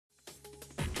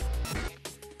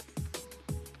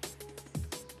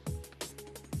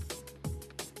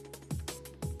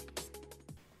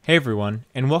Hey everyone,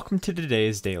 and welcome to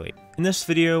today's daily. In this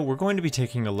video, we're going to be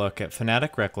taking a look at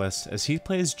FNC Rekkles as he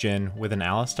plays Jhin with an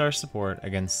Alistar support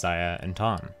against Xayah and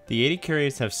Tom. The AD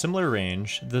carries have similar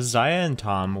range, the Xayah and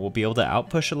Tom will be able to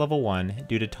outpush at level 1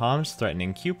 due to Tom's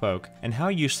threatening Q poke and how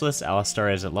useless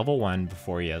Alistar is at level 1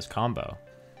 before he has combo.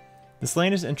 This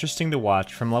lane is interesting to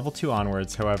watch from level 2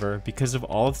 onwards, however, because of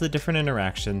all of the different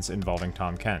interactions involving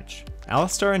Tahm Kench.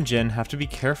 Alistar and Jhin have to be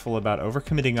careful about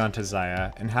overcommitting onto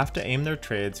Xayah and have to aim their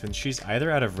trades when she's either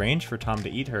out of range for Tom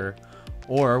to eat her,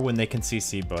 or when they can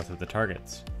CC both of the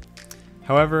targets.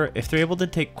 However, if they're able to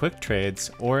take quick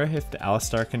trades, or if the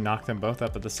Alistar can knock them both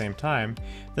up at the same time,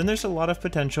 then there's a lot of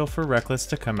potential for Rekkles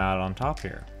to come out on top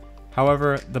here.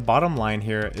 However, the bottom line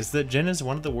here is that Jhin is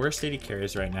one of the worst AD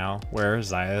carries right now, where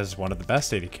Xayah is one of the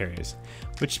best AD carries,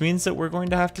 which means that we're going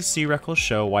to have to see Rekkles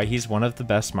show why he's one of the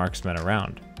best marksmen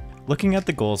around. Looking at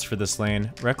the goals for this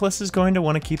lane, Rekkles is going to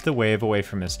want to keep the wave away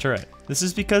from his turret. This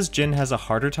is because Jhin has a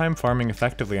harder time farming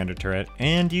effectively under turret,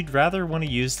 and you'd rather want to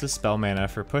use the spell mana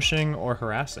for pushing or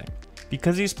harassing.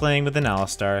 Because he's playing with an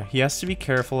Alistar, he has to be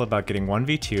careful about getting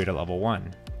 1v2 to level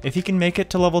 1. If he can make it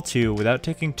to level 2 without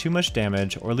taking too much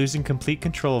damage or losing complete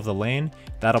control of the lane,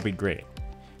 that'll be great.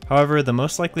 However, the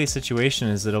most likely situation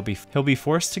is that he'll be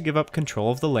forced to give up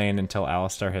control of the lane until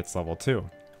Alistar hits level 2.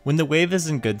 When the wave is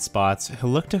in good spots, he'll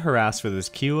look to harass with his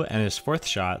Q and his 4th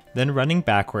shot, then running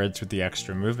backwards with the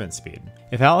extra movement speed.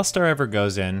 If Alistar ever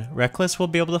goes in, Rekkles will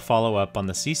be able to follow up on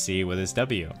the CC with his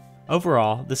W.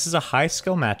 Overall, this is a high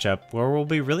skill matchup where we'll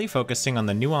be really focusing on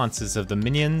the nuances of the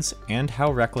minions and how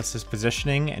Rekkles is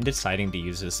positioning and deciding to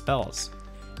use his spells.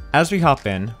 As we hop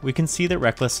in, we can see that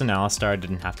Rekkles and Alistar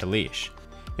didn't have to leash.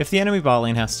 If the enemy bot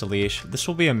lane has to leash, this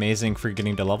will be amazing for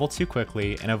getting to level 2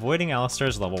 quickly and avoiding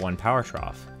Alistar's level 1 power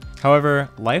trough. However,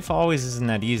 life always isn't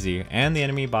that easy, and the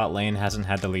enemy bot lane hasn't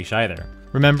had to leash either.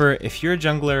 Remember, if you're a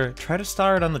jungler, try to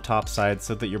start on the top side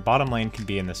so that your bottom lane can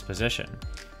be in this position.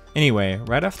 Anyway,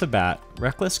 right off the bat,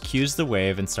 Rekkles Qs the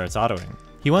wave and starts autoing.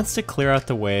 He wants to clear out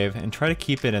the wave and try to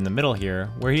keep it in the middle here,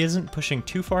 where he isn't pushing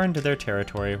too far into their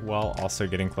territory while also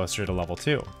getting closer to level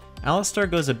 2. Alistar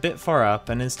goes a bit far up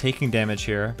and is taking damage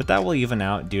here, but that will even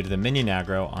out due to the minion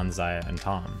aggro on Xayah and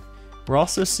Tom. We're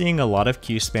also seeing a lot of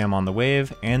Q spam on the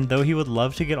wave, and though he would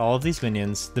love to get all of these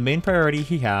minions, the main priority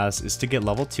he has is to get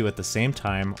level 2 at the same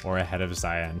time or ahead of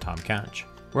Xayah and Tahm Kench.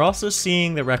 We're also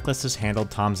seeing that Rekkles has handled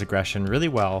Tom's aggression really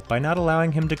well by not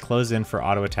allowing him to close in for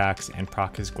auto attacks and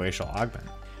proc his Glacial Augment.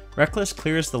 Rekkles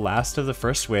clears the last of the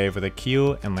first wave with a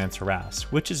Q and lands Harass,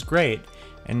 which is great,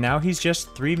 and now he's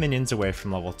just 3 minions away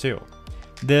from level 2.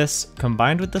 This,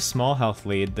 combined with the small health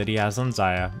lead that he has on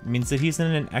Xayah, means that he's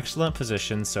in an excellent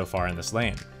position so far in this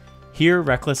lane. Here,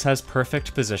 Rekkles has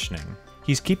perfect positioning.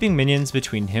 He's keeping minions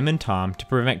between him and Tom to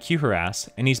prevent Q harass,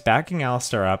 and he's backing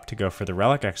Alistar up to go for the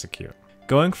Relic Execute.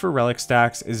 Going for relic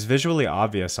stacks is visually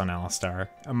obvious on Alistar,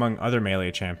 among other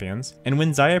melee champions, and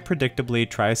when Xayah predictably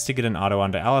tries to get an auto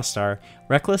onto Alistar,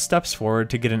 Rekkles steps forward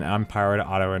to get an unpowered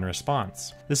auto in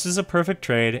response. This is a perfect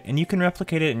trade, and you can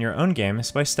replicate it in your own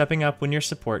games by stepping up when your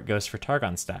support goes for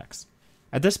Targon stacks.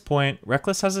 At this point,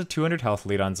 Rekkles has a 200 health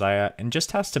lead on Xayah and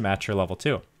just has to match her level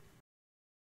 2.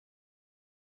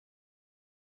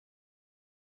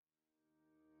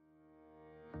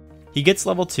 He gets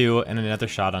level 2 and another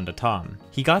shot onto Tom.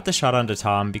 He got the shot onto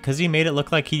Tom because he made it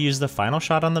look like he used the final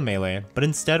shot on the melee, but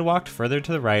instead walked further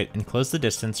to the right and closed the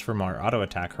distance for more auto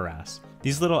attack harass.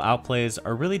 These little outplays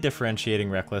are really differentiating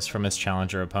Rekkles from his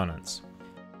challenger opponents.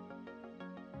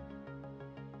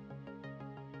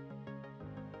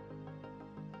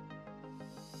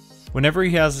 Whenever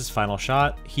he has his final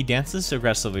shot, he dances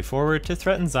aggressively forward to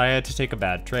threaten Xayah to take a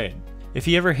bad trade. If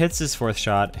he ever hits his 4th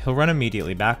shot, he'll run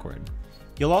immediately backward.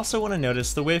 You'll also want to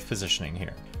notice the wave positioning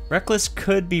here. Rekkles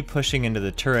could be pushing into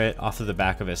the turret off of the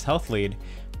back of his health lead,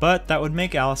 but that would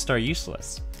make Alistar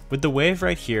useless. With the wave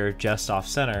right here just off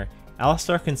center,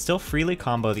 Alistar can still freely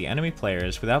combo the enemy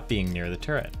players without being near the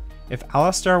turret. If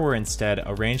Alistar were instead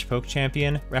a range poke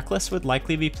champion, Rekkles would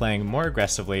likely be playing more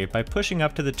aggressively by pushing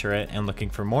up to the turret and looking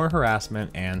for more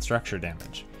harassment and structure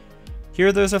damage.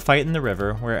 Here there's a fight in the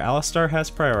river where Alistar has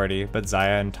priority, but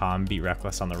Xayah and Tom beat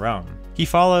Rekkles on their own. He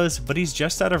follows, but he's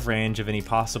just out of range of any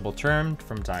possible turn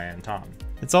from Xayah and Tom.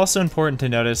 It's also important to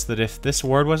notice that if this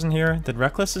ward wasn't here, then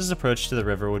Rekkles' approach to the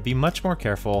river would be much more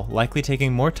careful, likely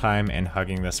taking more time and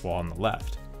hugging this wall on the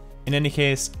left. In any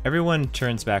case, everyone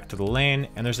turns back to the lane,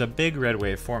 and there's a big red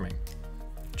wave forming.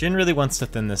 Jhin really wants to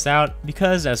thin this out,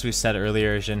 because as we said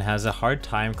earlier, Jhin has a hard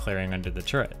time clearing under the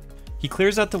turret. He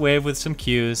clears out the wave with some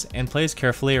Qs and plays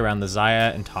carefully around the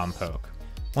Xayah and Tom poke.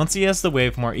 Once he has the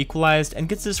wave more equalized and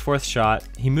gets his 4th shot,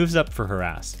 he moves up for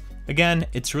harass. Again,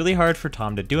 it's really hard for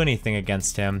Tom to do anything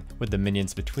against him with the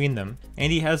minions between them,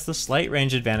 and he has the slight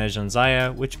range advantage on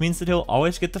Xayah, which means that he'll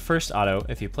always get the first auto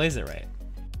if he plays it right.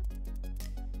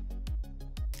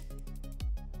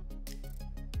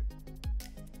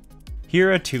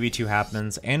 Here a 2v2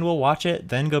 happens, and we'll watch it,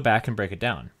 then go back and break it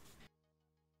down.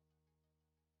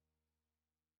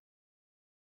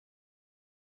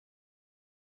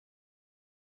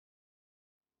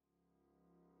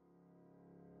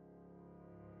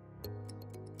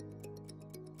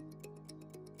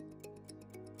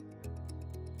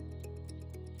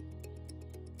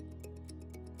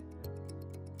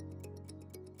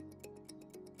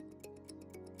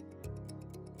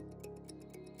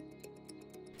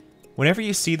 Whenever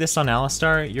you see this on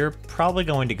Alistar, you're probably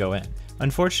going to go in.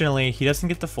 Unfortunately, he doesn't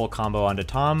get the full combo onto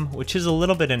Tom, which is a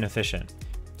little bit inefficient.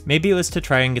 Maybe it was to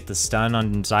try and get the stun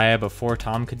on Xayah before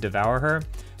Tom could devour her,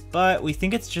 but we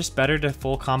think it's just better to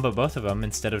full combo both of them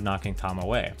instead of knocking Tom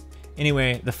away.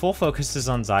 Anyway, the full focus is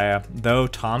on Xayah, though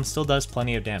Tom still does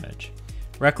plenty of damage.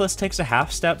 Rekkles takes a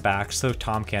half step back so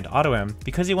Tom can't auto him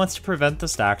because he wants to prevent the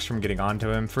stacks from getting onto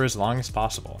him for as long as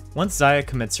possible. Once Xayah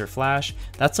commits her flash,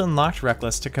 that's unlocked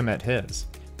Rekkles to commit his.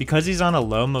 Because he's on a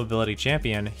low mobility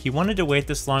champion, he wanted to wait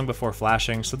this long before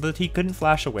flashing so that he couldn't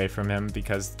flash away from him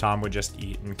because Tom would just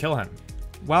eat and kill him.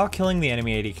 While killing the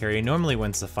enemy AD carry normally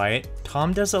wins the fight,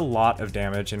 Tom does a lot of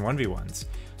damage in 1v1s,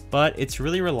 but it's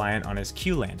really reliant on his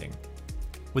Q landing.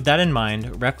 With that in mind,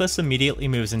 Rekkles immediately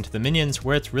moves into the minions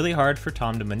where it's really hard for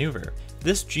Tom to maneuver.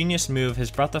 This genius move has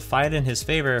brought the fight in his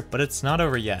favor, but it's not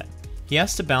over yet. He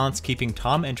has to balance keeping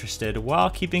Tom interested while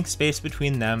keeping space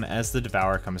between them as the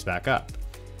Devour comes back up.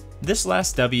 This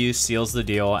last W seals the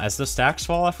deal as the stacks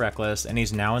fall off Rekkles and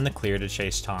he's now in the clear to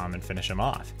chase Tom and finish him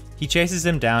off. He chases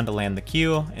him down to land the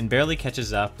Q and barely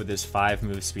catches up with his 5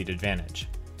 move speed advantage.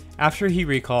 After he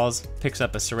recalls, picks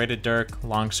up a serrated dirk,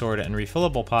 longsword, and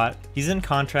refillable pot, he's in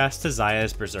contrast to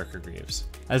Xayah's Berserker Greaves.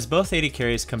 As both AD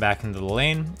carries come back into the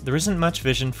lane, there isn't much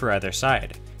vision for either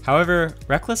side. However,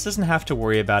 Rekkles doesn't have to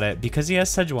worry about it because he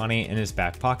has Sejuani in his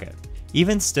back pocket.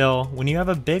 Even still, when you have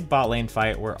a big bot lane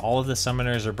fight where all of the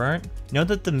summoners are burnt, know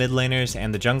that the mid laners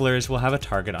and the junglers will have a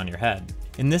target on your head.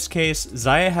 In this case,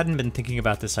 Xayah hadn't been thinking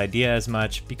about this idea as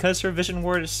much because her vision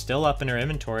ward is still up in her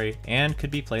inventory and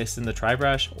could be placed in the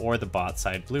tri-brush or the bot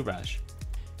side blue brush.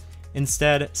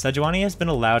 Instead, Sejuani has been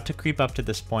allowed to creep up to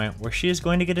this point where she is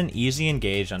going to get an easy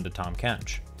engage onto Tahm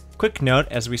Kench. Quick note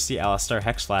as we see Alistar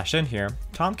Hex Flash in here,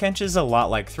 Tahm Kench is a lot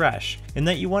like Thresh, in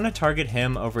that you want to target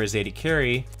him over his AD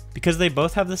carry because they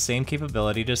both have the same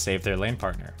capability to save their lane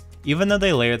partner. Even though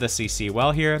they layer the CC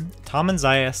well here, Tom and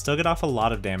Xayah still get off a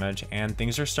lot of damage and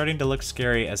things are starting to look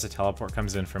scary as a teleport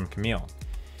comes in from Camille.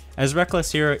 As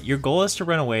Rekkles here, your goal is to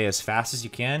run away as fast as you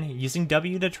can, using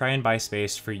W to try and buy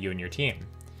space for you and your team.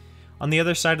 On the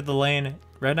other side of the lane,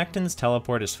 Renekton's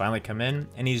teleport has finally come in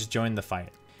and he's joined the fight.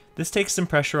 This takes some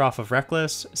pressure off of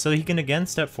Rekkles so he can again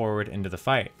step forward into the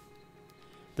fight.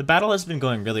 The battle has been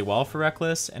going really well for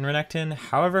Rekkles and Renekton,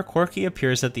 however Corki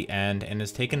appears at the end and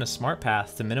has taken a smart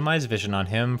path to minimize vision on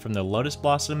him from the Lotus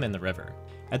Blossom in the river.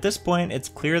 At this point, it's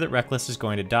clear that Rekkles is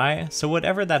going to die, so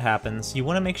whatever that happens, you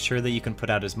want to make sure that you can put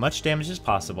out as much damage as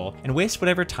possible and waste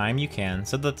whatever time you can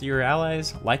so that your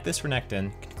allies, like this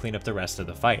Renekton, can clean up the rest of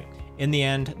the fight. In the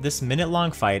end, this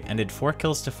minute-long fight ended 4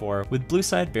 kills to 4, with blue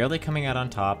side barely coming out on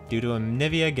top due to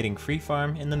Nivea getting free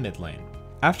farm in the mid lane.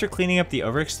 After cleaning up the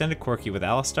overextended Corki with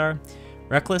Alistar,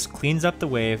 Rekkles cleans up the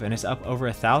wave and is up over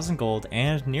 1000 gold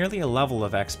and nearly a level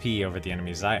of XP over the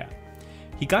enemy Xayah.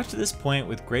 He got to this point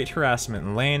with great harassment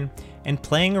in lane and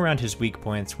playing around his weak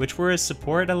points, which were his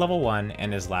support at level 1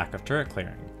 and his lack of turret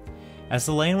clearing. As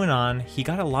the lane went on, he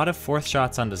got a lot of 4th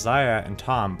shots onto Xayah and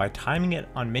Tom by timing it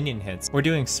on minion hits or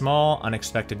doing small,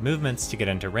 unexpected movements to get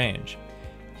into range.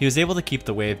 He was able to keep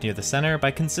the wave near the center by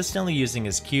consistently using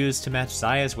his Qs to match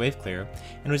Xayah's wave clear,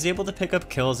 and was able to pick up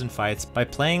kills in fights by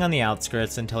playing on the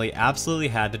outskirts until he absolutely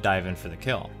had to dive in for the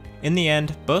kill. In the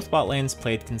end, both bot lanes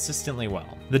played consistently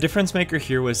well. The difference maker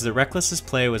here was that Rekkles'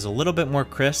 play was a little bit more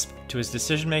crisp to his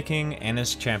decision making and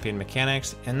his champion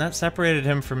mechanics, and that separated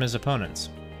him from his opponents.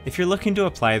 If you're looking to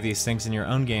apply these things in your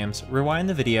own games, rewind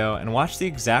the video and watch the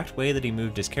exact way that he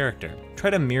moved his character. Try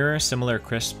to mirror similar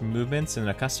crisp movements in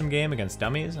a custom game against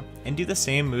dummies, and do the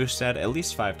same moveset at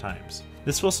least 5 times.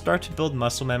 This will start to build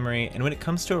muscle memory, and when it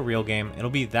comes to a real game,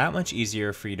 it'll be that much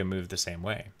easier for you to move the same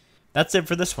way. That's it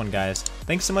for this one, guys.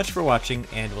 Thanks so much for watching,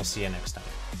 and we'll see you next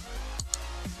time.